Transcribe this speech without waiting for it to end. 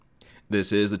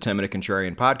This is the 10-Minute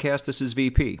Contrarian Podcast. This is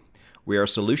VP. We are a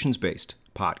solutions-based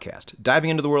podcast, diving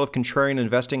into the world of contrarian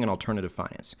investing and alternative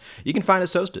finance. You can find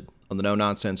us hosted on the No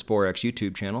Nonsense Forex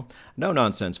YouTube channel,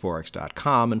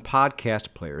 nononsenseforex.com, and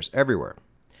podcast players everywhere.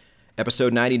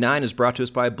 Episode 99 is brought to us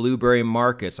by Blueberry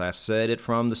Markets. I've said it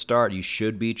from the start. You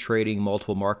should be trading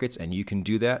multiple markets, and you can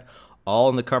do that all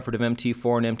in the comfort of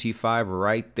MT4 and MT5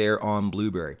 right there on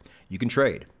Blueberry. You can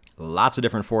trade lots of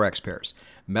different Forex pairs,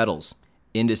 metals,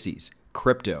 indices,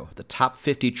 crypto, the top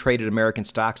 50 traded American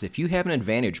stocks. If you have an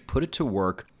advantage, put it to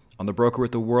work on the broker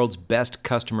with the world's best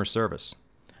customer service.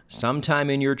 Sometime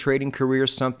in your trading career,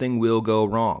 something will go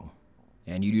wrong,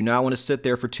 and you do not want to sit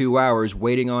there for 2 hours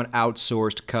waiting on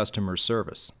outsourced customer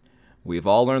service. We've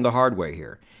all learned the hard way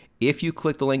here. If you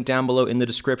click the link down below in the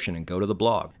description and go to the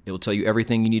blog, it will tell you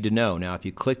everything you need to know. Now, if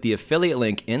you click the affiliate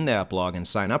link in that blog and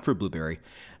sign up for Blueberry,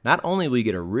 not only will you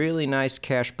get a really nice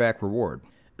cashback reward,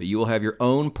 but you will have your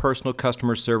own personal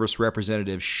customer service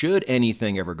representative should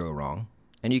anything ever go wrong,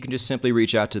 and you can just simply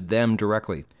reach out to them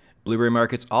directly. Blueberry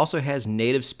Markets also has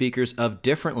native speakers of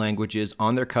different languages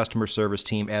on their customer service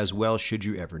team as well, should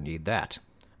you ever need that.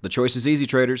 The choice is easy,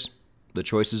 traders. The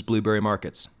choice is Blueberry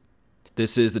Markets.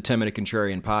 This is the 10-Minute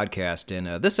Contrarian Podcast,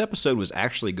 and this episode was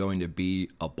actually going to be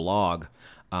a blog,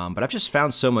 but I've just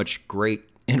found so much great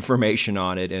information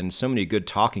on it and so many good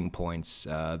talking points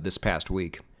this past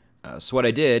week. So what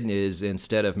I did is,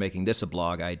 instead of making this a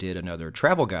blog, I did another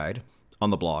travel guide on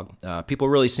the blog. People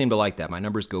really seem to like that. My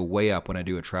numbers go way up when I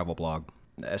do a travel blog,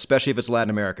 especially if it's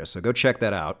Latin America, so go check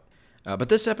that out. But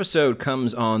this episode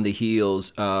comes on the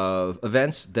heels of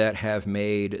events that have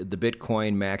made the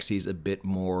Bitcoin maxis a bit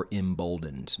more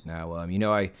emboldened. Now,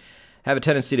 I have a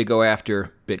tendency to go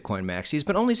after Bitcoin maxis,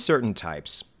 but only certain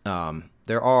types.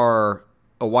 There are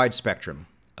a wide spectrum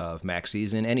of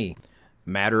maxis in any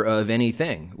matter of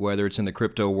anything, whether it's in the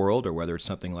crypto world or whether it's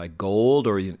something like gold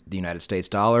or the United States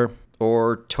dollar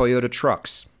or Toyota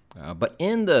trucks. But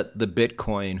in the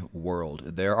Bitcoin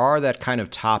world, there are that kind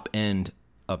of top end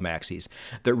of maxis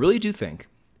that really do think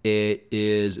it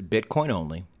is Bitcoin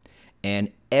only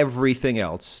and everything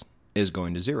else is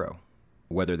going to zero.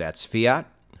 Whether that's fiat,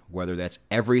 whether that's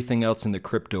everything else in the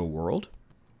crypto world,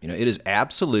 it is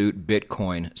absolute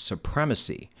Bitcoin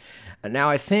supremacy. Now,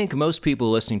 I think most people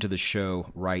listening to the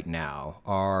show right now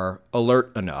are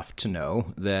alert enough to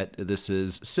know that this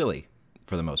is silly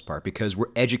for the most part because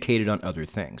we're educated on other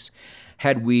things.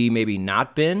 Had we maybe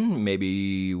not been,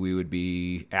 maybe we would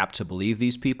be apt to believe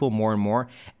these people more and more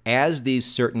as these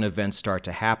certain events start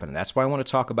to happen. That's why I want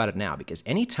to talk about it now, because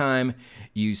anytime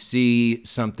you see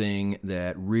something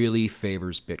that really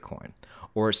favors Bitcoin,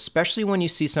 or especially when you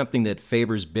see something that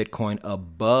favors Bitcoin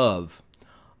above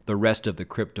the rest of the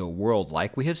crypto world,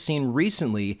 like we have seen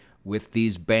recently with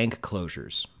these bank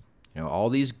closures. All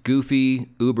these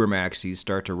goofy Uber maxis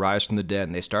start to rise from the dead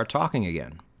and they start talking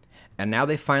again. And now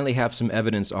they finally have some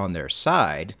evidence on their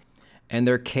side, and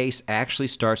their case actually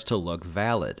starts to look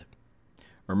valid.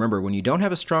 Remember, when you don't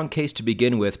have a strong case to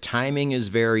begin with, timing is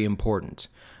very important.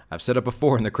 I've said it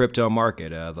before in the crypto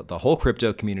market. The whole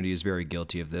crypto community is very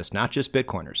guilty of this, not just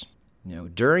Bitcoiners.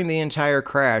 During the entire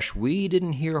crash, we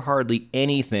didn't hear hardly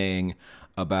anything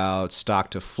about stock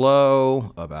to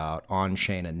flow, about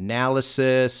on-chain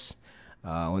analysis.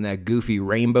 When that goofy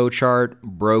rainbow chart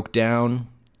broke down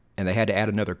and they had to add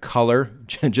another color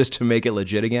just to make it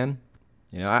legit again.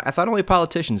 I thought only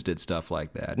politicians did stuff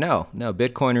like that. No,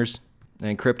 Bitcoiners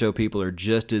and crypto people are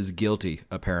just as guilty,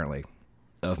 apparently,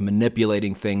 of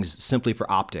manipulating things simply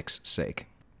for optics' sake.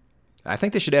 I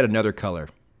think they should add another color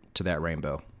to that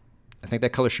rainbow. I think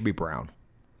that color should be brown.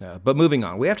 But moving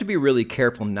on, we have to be really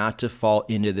careful not to fall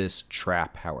into this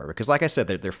trap, however, because like I said,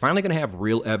 they're finally going to have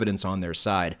real evidence on their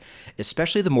side,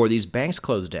 especially the more these banks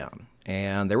close down.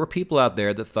 And there were people out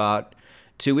there that thought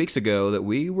 2 weeks ago that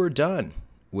we were done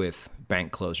with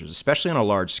bank closures, especially on a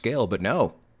large scale. But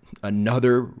no,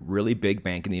 another really big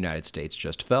bank in the United States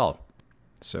just fell.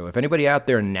 So if anybody out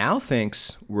there now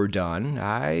thinks we're done,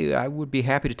 I would be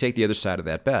happy to take the other side of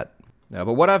that bet.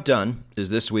 But what I've done is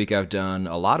this week I've done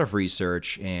a lot of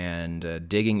research and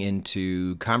digging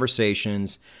into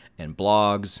conversations and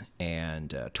blogs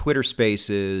and Twitter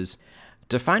spaces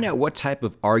to find out what type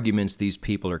of arguments these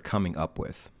people are coming up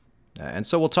with. And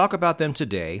so we'll talk about them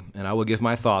today, and I will give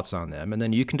my thoughts on them, and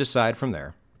then you can decide from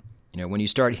there. When you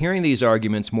start hearing these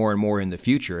arguments more and more in the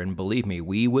future, and believe me,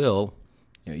 we will,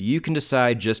 you can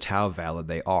decide just how valid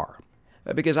they are.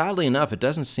 Because oddly enough, it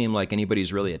doesn't seem like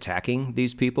anybody's really attacking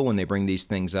these people when they bring these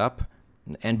things up.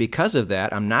 And because of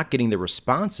that, I'm not getting the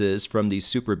responses from these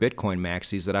super Bitcoin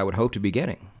maxis that I would hope to be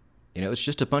getting. It's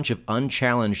just a bunch of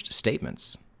unchallenged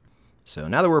statements. So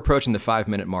now that we're approaching the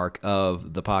 5-minute mark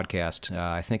of the podcast,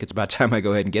 I think it's about time I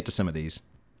go ahead and get to some of these.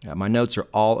 My notes are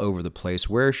all over the place.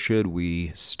 Where should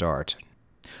we start?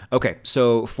 Okay,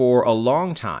 so for a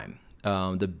long time,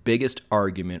 the biggest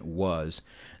argument was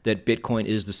that Bitcoin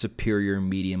is the superior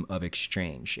medium of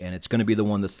exchange, and it's going to be the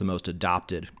one that's the most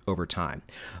adopted over time.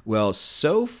 Well,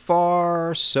 so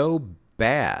far, so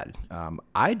bad.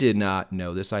 I did not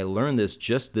know this. I learned this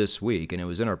just this week, and it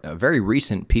was in a very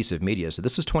recent piece of media. So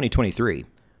this is 2023.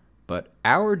 But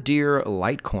our dear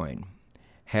Litecoin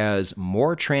has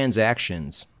more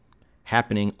transactions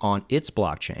happening on its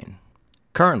blockchain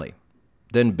currently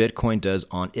than Bitcoin does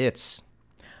on its.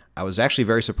 I was actually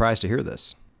very surprised to hear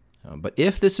this. But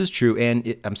if this is true,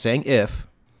 and I'm saying if,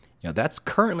 that's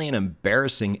currently an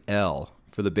embarrassing L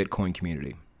for the Bitcoin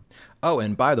community. Oh,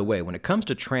 and by the way, when it comes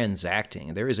to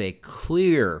transacting, there is a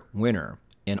clear winner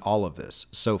in all of this,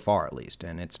 so far at least,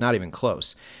 and it's not even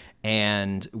close.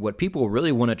 And what people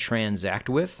really want to transact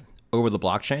with over the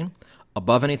blockchain,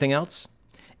 above anything else,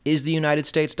 is the United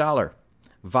States dollar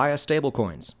via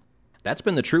stablecoins. That's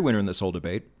been the true winner in this whole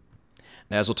debate.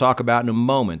 And as we'll talk about in a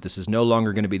moment, this is no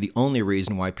longer going to be the only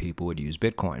reason why people would use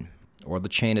Bitcoin or the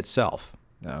chain itself.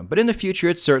 But in the future,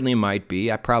 it certainly might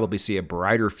be. I probably see a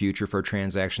brighter future for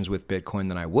transactions with Bitcoin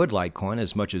than I would Litecoin,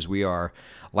 as much as we are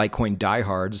Litecoin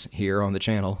diehards here on the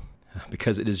channel,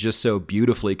 because it is just so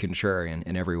beautifully contrarian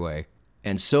in every way.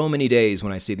 And so many days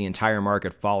when I see the entire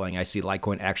market falling, I see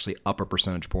Litecoin actually up a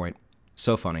percentage point.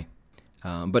 So funny.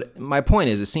 But my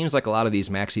point is, it seems like a lot of these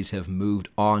maxis have moved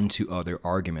on to other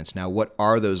arguments. Now, what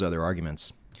are those other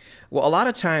arguments? Well, a lot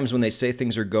of times when they say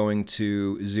things are going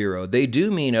to zero, they do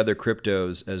mean other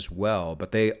cryptos as well,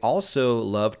 but they also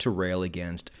love to rail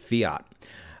against fiat.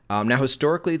 Now,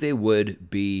 historically, they would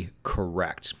be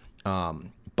correct,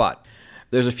 but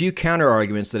there's a few counter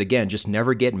arguments that, again, just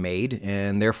never get made,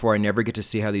 and therefore I never get to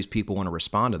see how these people want to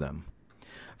respond to them.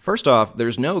 First off,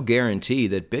 there's no guarantee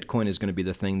that Bitcoin is going to be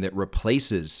the thing that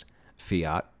replaces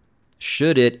fiat,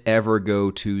 should it ever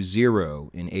go to zero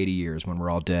in 80 years when we're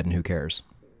all dead and who cares?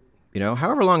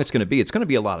 However long it's going to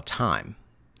be a lot of time.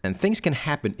 And things can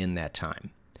happen in that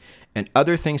time. And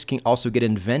other things can also get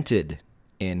invented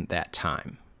in that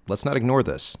time. Let's not ignore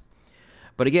this.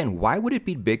 But again, why would it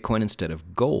be Bitcoin instead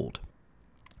of gold?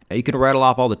 Now, you can rattle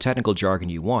off all the technical jargon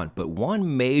you want, but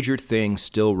one major thing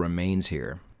still remains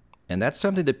here. And that's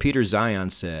something that Peter Zion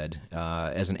said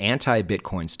as an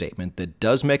anti-Bitcoin statement that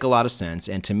does make a lot of sense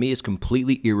and to me is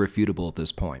completely irrefutable at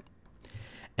this point.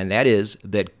 And that is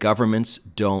that governments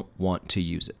don't want to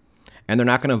use it. And they're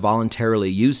not going to voluntarily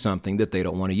use something that they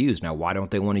don't want to use. Now, why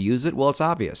don't they want to use it? Well, it's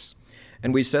obvious.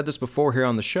 And we've said this before here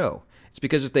on the show. It's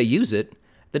because if they use it,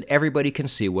 then everybody can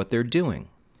see what they're doing.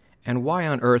 And why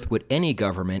on earth would any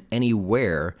government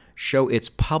anywhere show its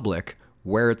public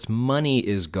where its money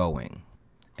is going?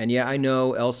 And yeah, I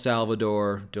know El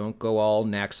Salvador, don't go all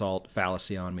Naxalt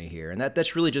fallacy on me here. And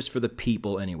that's really just for the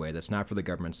people anyway. That's not for the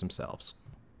governments themselves.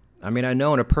 I mean, I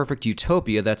know in a perfect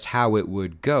utopia that's how it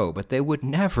would go, but they would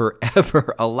never,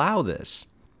 ever allow this.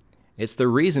 It's the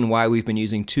reason why we've been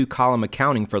using 2-column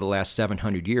accounting for the last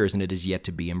 700 years, and it is yet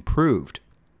to be improved.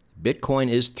 Bitcoin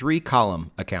is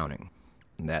 3-column accounting.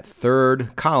 And that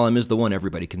third column is the one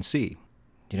everybody can see.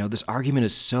 This argument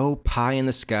is so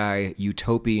pie-in-the-sky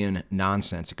utopian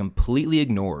nonsense. It completely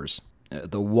ignores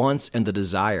the wants and the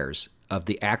desires of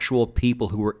the actual people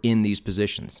who are in these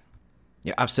positions.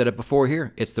 Yeah, I've said it before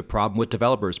here. It's the problem with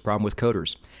developers, problem with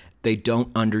coders. They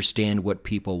don't understand what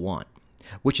people want,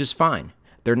 which is fine.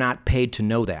 They're not paid to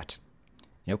know that.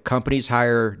 Companies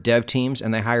hire dev teams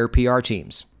and they hire PR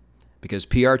teams because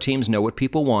PR teams know what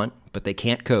people want, but they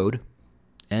can't code.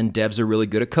 And devs are really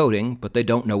good at coding, but they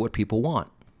don't know what people want.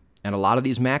 And a lot of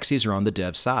these maxis are on the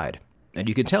dev side. And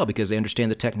you can tell because they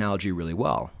understand the technology really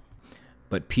well.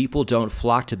 But people don't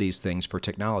flock to these things for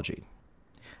technology.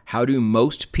 How do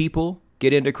most people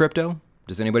get into crypto?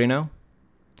 Does anybody know?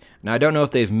 Now, I don't know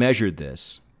if they've measured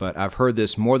this, but I've heard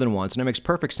this more than once, and it makes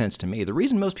perfect sense to me. The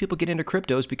reason most people get into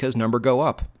crypto is because numbers go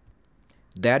up.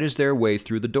 That is their way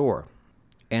through the door.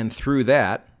 And through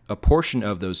that, a portion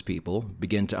of those people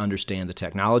begin to understand the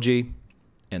technology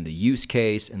and the use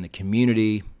case and the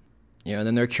community. And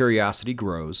then their curiosity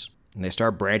grows, and they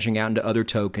start branching out into other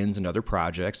tokens and other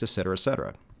projects, et cetera, et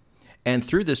cetera. And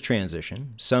through this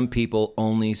transition, some people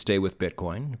only stay with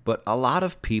Bitcoin, but a lot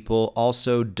of people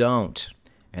also don't.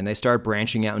 And they start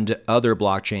branching out into other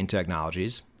blockchain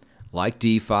technologies, like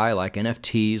DeFi, like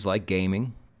NFTs, like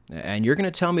gaming. And you're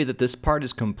going to tell me that this part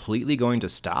is completely going to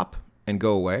stop and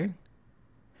go away?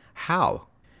 How?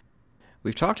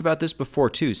 We've talked about this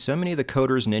before, too. So many of the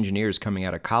coders and engineers coming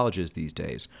out of colleges these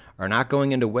days are not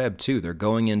going into Web 2. They're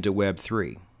going into Web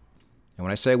 3. And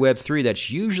when I say Web3,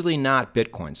 that's usually not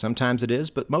Bitcoin. Sometimes it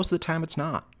is, but most of the time it's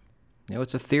not.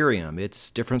 It's Ethereum, it's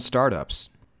different startups.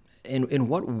 In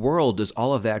what world does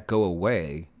all of that go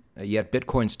away, yet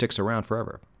Bitcoin sticks around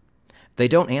forever? They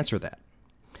don't answer that.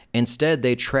 Instead,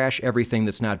 they trash everything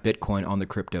that's not Bitcoin on the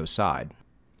crypto side,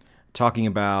 talking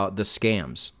about the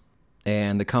scams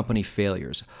and the company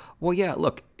failures. Well, yeah,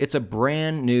 look, it's a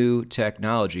brand new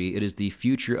technology. It is the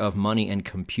future of money and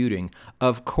computing.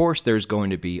 Of course, there's going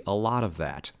to be a lot of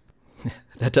that.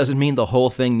 That doesn't mean the whole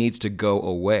thing needs to go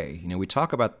away. We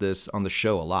talk about this on the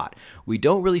show a lot. We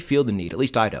don't really feel the need, at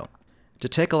least I don't, to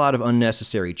take a lot of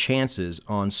unnecessary chances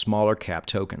on smaller cap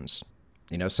tokens.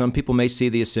 Some people may see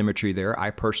the asymmetry there.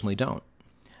 I personally don't.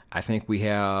 I think we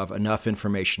have enough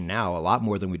information now, a lot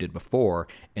more than we did before,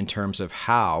 in terms of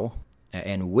how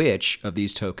and which of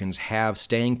these tokens have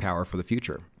staying power for the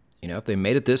future. If they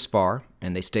made it this far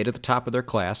and they stayed at the top of their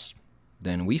class,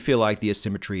 then we feel like the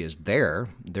asymmetry is there.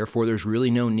 Therefore, there's really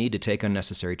no need to take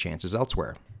unnecessary chances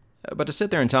elsewhere. But to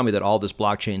sit there and tell me that all this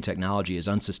blockchain technology is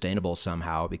unsustainable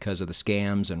somehow because of the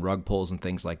scams and rug pulls and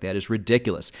things like that is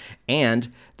ridiculous. And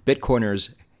the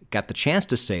Bitcoiners got the chance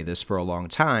to say this for a long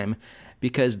time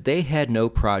because they had no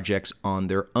projects on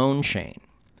their own chain.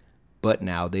 But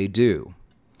now they do.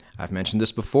 I've mentioned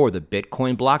this before. The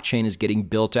Bitcoin blockchain is getting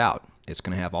built out. It's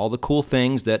going to have all the cool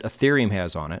things that Ethereum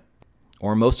has on it,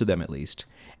 or most of them at least.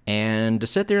 And to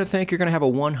sit there and think you're going to have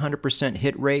a 100%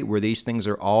 hit rate where these things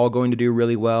are all going to do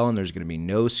really well and there's going to be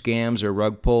no scams or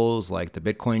rug pulls, like the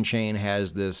Bitcoin chain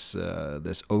has this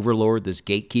overlord, this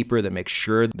gatekeeper that makes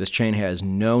sure this chain has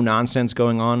no nonsense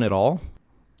going on at all?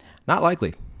 Not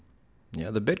likely.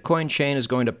 The Bitcoin chain is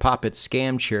going to pop its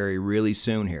scam cherry really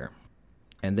soon here.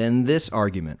 And then this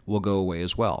argument will go away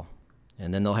as well.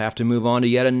 And then they'll have to move on to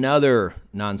yet another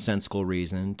nonsensical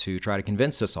reason to try to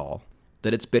convince us all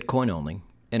that it's Bitcoin only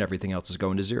and everything else is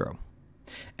going to zero.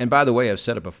 And by the way, I've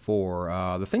said it before,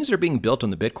 the things that are being built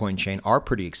on the Bitcoin chain are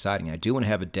pretty exciting. I do want to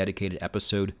have a dedicated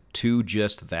episode to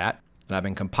just that. And I've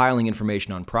been compiling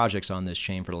information on projects on this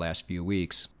chain for the last few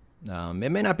weeks. It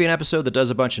may not be an episode that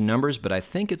does a bunch of numbers, but I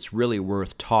think it's really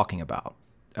worth talking about.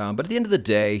 But at the end of the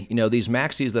day, these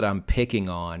maxis that I'm picking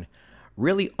on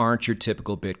really aren't your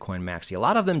typical Bitcoin maxi. A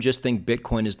lot of them just think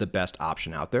Bitcoin is the best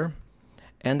option out there.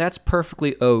 And that's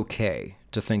perfectly okay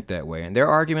to think that way. And their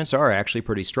arguments are actually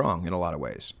pretty strong in a lot of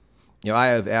ways. I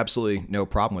have absolutely no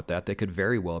problem with that. They could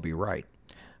very well be right.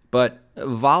 But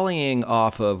volleying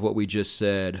off of what we just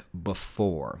said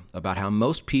before about how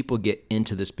most people get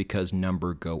into this because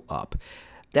numbers go up,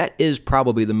 that is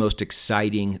probably the most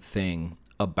exciting thing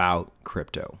about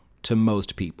crypto to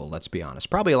most people, let's be honest.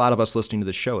 Probably a lot of us listening to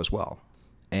this show as well.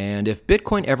 And if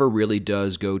Bitcoin ever really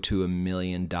does go to $1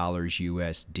 million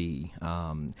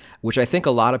USD, which I think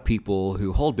a lot of people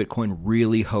who hold Bitcoin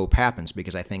really hope happens,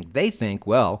 because I think they think,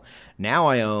 well, now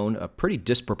I own a pretty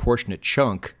disproportionate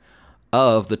chunk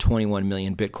of the 21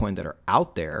 million Bitcoin that are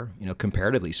out there,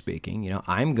 comparatively speaking.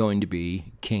 I'm going to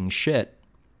be king shit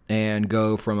and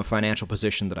go from a financial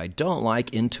position that I don't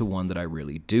like into one that I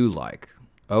really do like.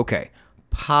 Okay,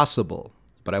 possible,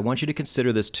 but I want you to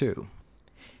consider this too.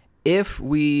 If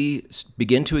we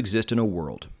begin to exist in a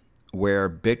world where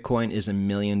Bitcoin is $1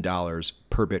 million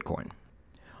per Bitcoin,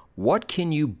 what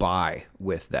can you buy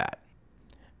with that?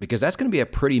 Because that's going to be a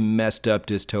pretty messed up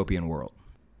dystopian world.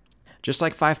 Just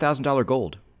like $5,000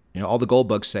 gold. All the gold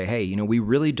bugs say, hey, we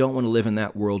really don't want to live in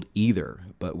that world either,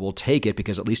 but we'll take it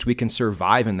because at least we can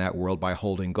survive in that world by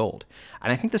holding gold.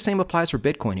 And I think the same applies for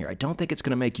Bitcoin here. I don't think it's going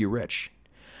to make you rich.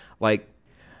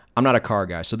 I'm not a car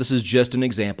guy, so this is just an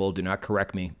example. Do not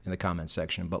correct me in the comments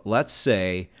section. But let's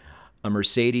say a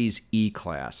Mercedes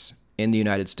E-Class in the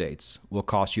United States will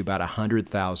cost you about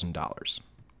 $100,000.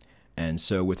 And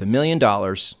so with $1 million,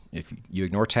 if you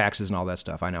ignore taxes and all that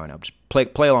stuff, I know, just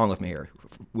play along with me here.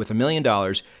 With $1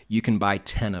 million, you can buy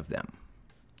 10 of them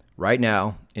right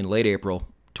now in late April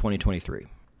 2023.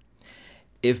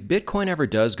 If Bitcoin ever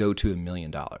does go to $1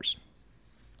 million,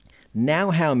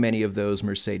 now how many of those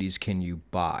Mercedes can you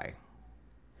buy?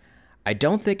 I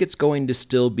don't think it's going to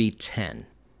still be 10.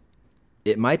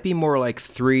 It might be more like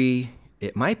 3.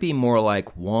 It might be more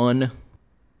like 1.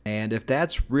 And if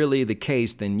that's really the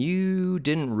case, then you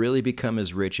didn't really become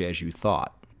as rich as you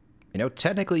thought.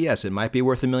 Technically, yes, it might be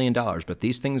worth $1 million, but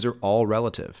these things are all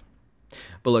relative.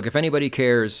 But look, if anybody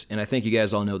cares, and I think you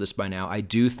guys all know this by now, I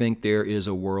do think there is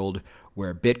a world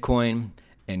where Bitcoin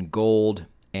and gold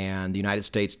and the United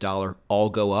States dollar all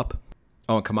go up.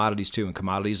 Oh, and commodities too, and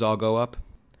commodities all go up.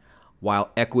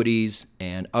 While equities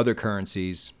and other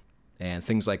currencies and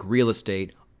things like real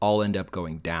estate all end up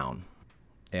going down.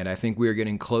 And I think we are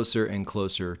getting closer and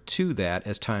closer to that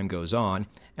as time goes on.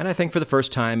 And I think for the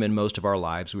first time in most of our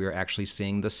lives, we are actually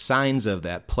seeing the signs of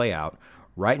that play out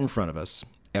right in front of us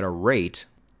at a rate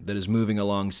that is moving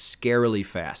along scarily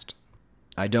fast.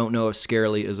 I don't know if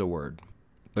scarily is a word,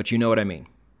 but you know what I mean.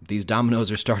 These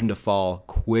dominoes are starting to fall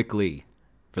quickly.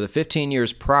 For the 15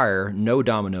 years prior, no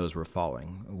dominoes were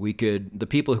falling. The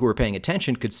people who were paying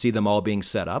attention could see them all being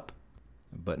set up,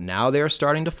 but now they are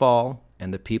starting to fall,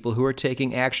 and the people who are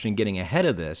taking action and getting ahead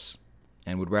of this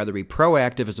and would rather be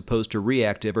proactive as opposed to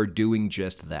reactive are doing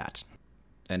just that.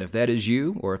 And if that is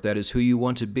you, or if that is who you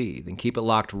want to be, then keep it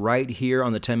locked right here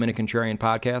on the 10-Minute Contrarian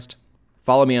Podcast.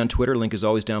 Follow me on Twitter, link is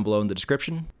always down below in the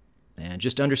description. And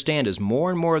just understand, as more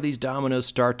and more of these dominoes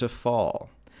start to fall,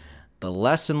 the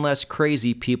less and less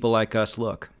crazy people like us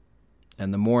look,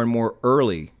 and the more and more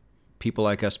early people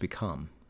like us become.